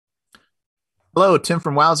Hello, Tim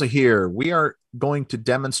from Wowza here. We are going to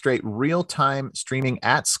demonstrate real-time streaming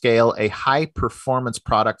at scale, a high-performance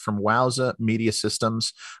product from Wowza Media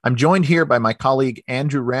Systems. I'm joined here by my colleague,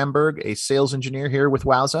 Andrew Ramberg, a sales engineer here with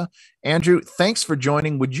Wowza. Andrew, thanks for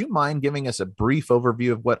joining. Would you mind giving us a brief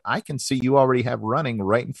overview of what I can see you already have running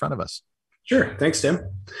right in front of us? Sure. Thanks, Tim.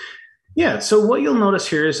 Yeah. So what you'll notice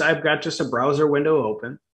here is I've got just a browser window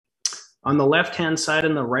open. On the left-hand side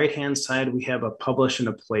and the right-hand side, we have a publish and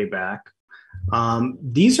a playback.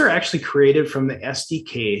 These are actually created from the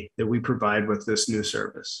SDK that we provide with this new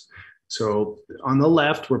service. So on the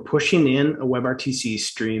left, we're pushing in a WebRTC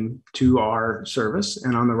stream to our service.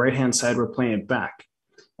 And on the right-hand side, we're playing it back.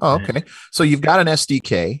 Oh, okay. So you've got an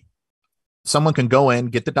SDK. Someone can go in,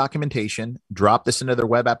 get the documentation, drop this into their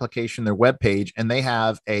web application, their web page, and they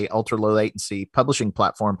have a ultra low latency publishing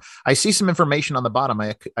platform. I see some information on the bottom.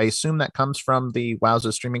 I assume that comes from the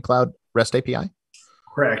Wowza Streaming Cloud REST API.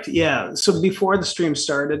 Correct. Yeah. So before the stream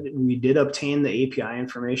started, we did obtain the API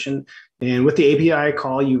information. And with the API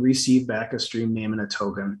call, you receive back a stream name and a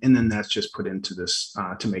token. And then that's just put into this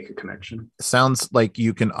to make a connection. Sounds like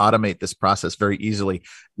you can automate this process very easily.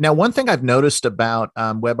 Now, one thing I've noticed about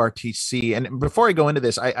WebRTC, and before I go into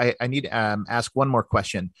this, I need to ask one more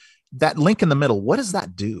question. That link in the middle, what does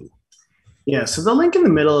that do? Yeah. So the link in the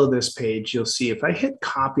middle of this page, you'll see if I hit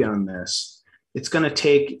copy on this, it's going to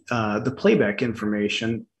take the playback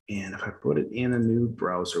information. And if I put it in a new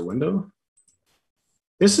browser window,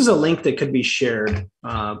 this is a link that could be shared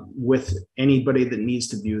with anybody that needs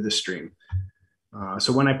to view the stream.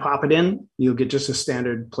 So when I pop it in, you'll get just a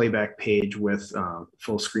standard playback page with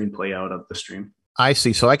full screen play out of the stream. I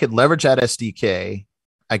see. So I could leverage that SDK.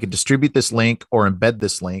 I could distribute this link or embed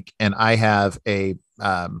this link, and I have a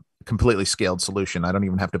completely scaled solution. I don't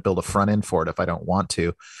even have to build a front end for it if I don't want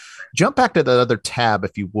to. Jump back to the other tab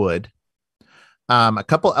if you would. A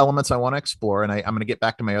couple elements I want to explore, and I'm going to get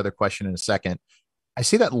back to my other question in a second. I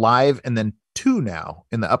see that live and then two now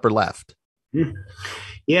in the upper left.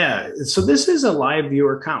 Yeah, so this is a live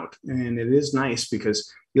viewer count, and it is nice because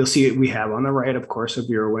you'll see we have on the right, of course, a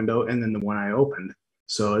viewer window, and then the one I opened.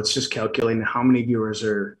 So it's just calculating how many viewers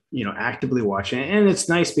are, actively watching. And it's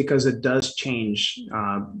nice because it does change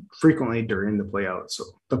frequently during the play out. So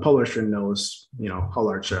the publisher knows, how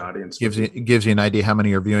large their audience gives you an idea how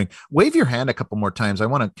many are viewing. Wave your hand a couple more times. I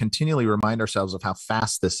want to continually remind ourselves of how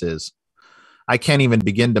fast this is. I can't even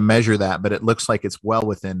begin to measure that, but it looks like it's well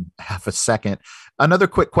within half a second. Another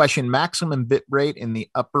quick question, maximum bit rate in the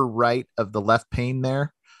upper right of the left pane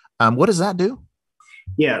there. What does that do?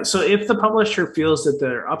 Yeah, so if the publisher feels that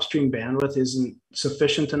their upstream bandwidth isn't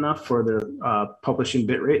sufficient enough for the publishing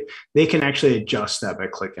bitrate, they can actually adjust that by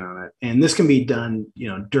clicking on it. And this can be done,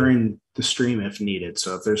 during the stream if needed.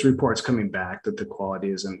 So if there's reports coming back that the quality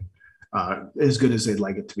isn't as good as they'd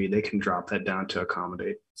like it to be, they can drop that down to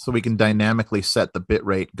accommodate. So we can dynamically set the bit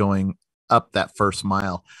rate going up that first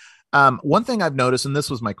mile. One thing I've noticed, and this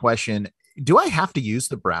was my question, do I have to use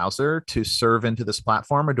the browser to serve into this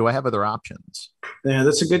platform, or do I have other options? Yeah,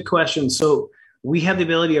 that's a good question. So we have the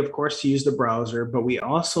ability, of course, to use the browser, but we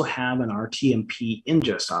also have an RTMP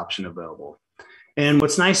ingest option available. And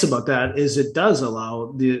what's nice about that is it does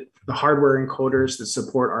allow the hardware encoders that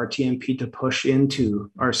support RTMP to push into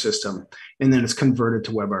our system, and then it's converted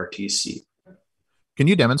to WebRTC. Can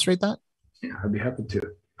you demonstrate that? Yeah, I'd be happy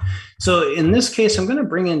to. So in this case, I'm going to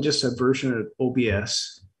bring in just a version of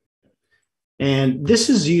OBS. And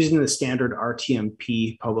this is using the standard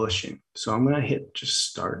RTMP publishing. So I'm going to hit just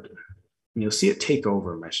start. And you'll see it take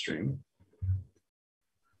over my stream.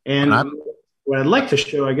 And what I'd like to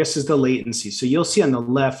show, I guess, is the latency. So you'll see on the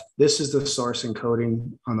left, this is the source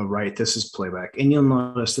encoding. On the right, this is playback. And you'll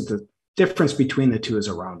notice that the difference between the two is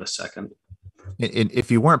around a second.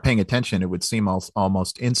 If you weren't paying attention, it would seem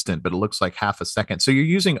almost instant, but it looks like half a second. So you're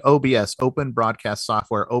using OBS, Open Broadcast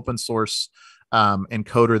Software, open source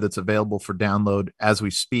encoder that's available for download as we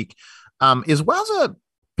speak. Is Wowza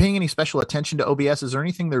paying any special attention to OBS? Is there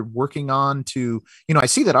anything they're working on to, I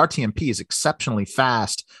see that RTMP is exceptionally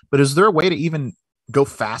fast, but is there a way to even go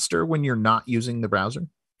faster when you're not using the browser?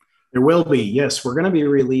 There will be, yes. We're going to be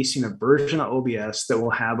releasing a version of OBS that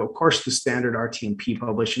will have, of course, the standard RTMP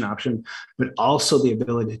publishing option, but also the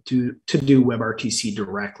ability to do WebRTC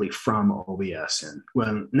directly from OBS.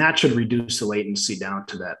 And that should reduce the latency down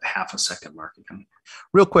to that half a second mark again.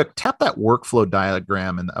 Real quick, tap that workflow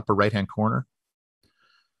diagram in the upper right-hand corner.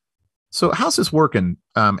 So how's this working,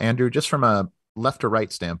 Andrew, just from a left to right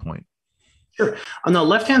standpoint? Sure. On the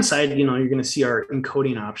left-hand side, you're going to see our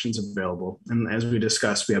encoding options available. And as we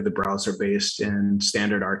discussed, we have the browser-based and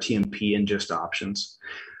standard RTMP ingest options.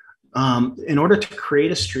 In order to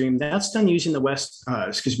create a stream, that's done using the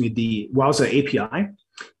the Wowza API.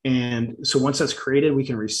 And so once that's created, we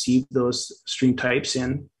can receive those stream types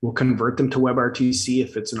in. We'll convert them to WebRTC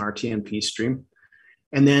if it's an RTMP stream.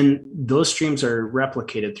 And then those streams are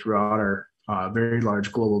replicated throughout our very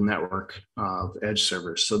large global network of edge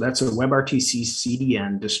servers. So that's a WebRTC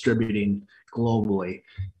CDN distributing globally.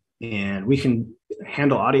 And we can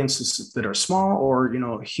handle audiences that are small or,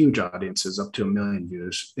 huge audiences up to 1 million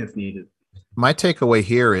viewers if needed. My takeaway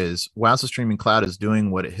here is Wowza Streaming Cloud is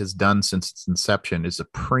doing what it has done since its inception, is a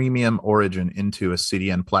premium origin into a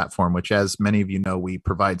CDN platform, which, as many of you know, we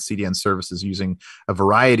provide CDN services using a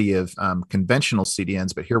variety of conventional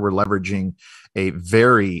CDNs, but here we're leveraging a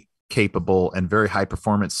very capable and very high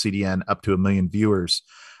performance CDN up to 1 million viewers.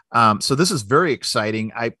 So this is very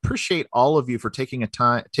exciting. I appreciate all of you for taking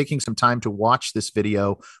some time to watch this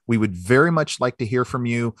video. We would very much like to hear from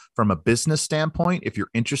you from a business standpoint. If you're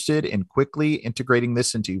interested in quickly integrating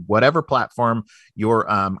this into whatever platform you're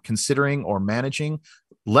considering or managing,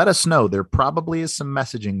 let us know. There probably is some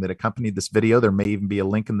messaging that accompanied this video. There may even be a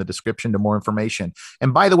link in the description to more information.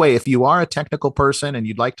 And by the way, if you are a technical person and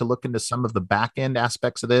you'd like to look into some of the back-end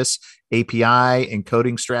aspects of this, API,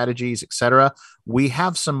 encoding strategies, etc., we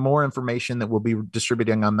have some more information that we'll be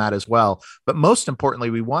distributing on that as well. But most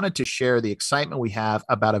importantly, we wanted to share the excitement we have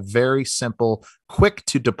about a very simple, quick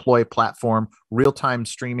to deploy platform, real-time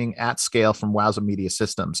streaming at scale from Wowza Media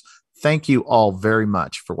Systems. Thank you all very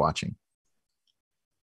much for watching.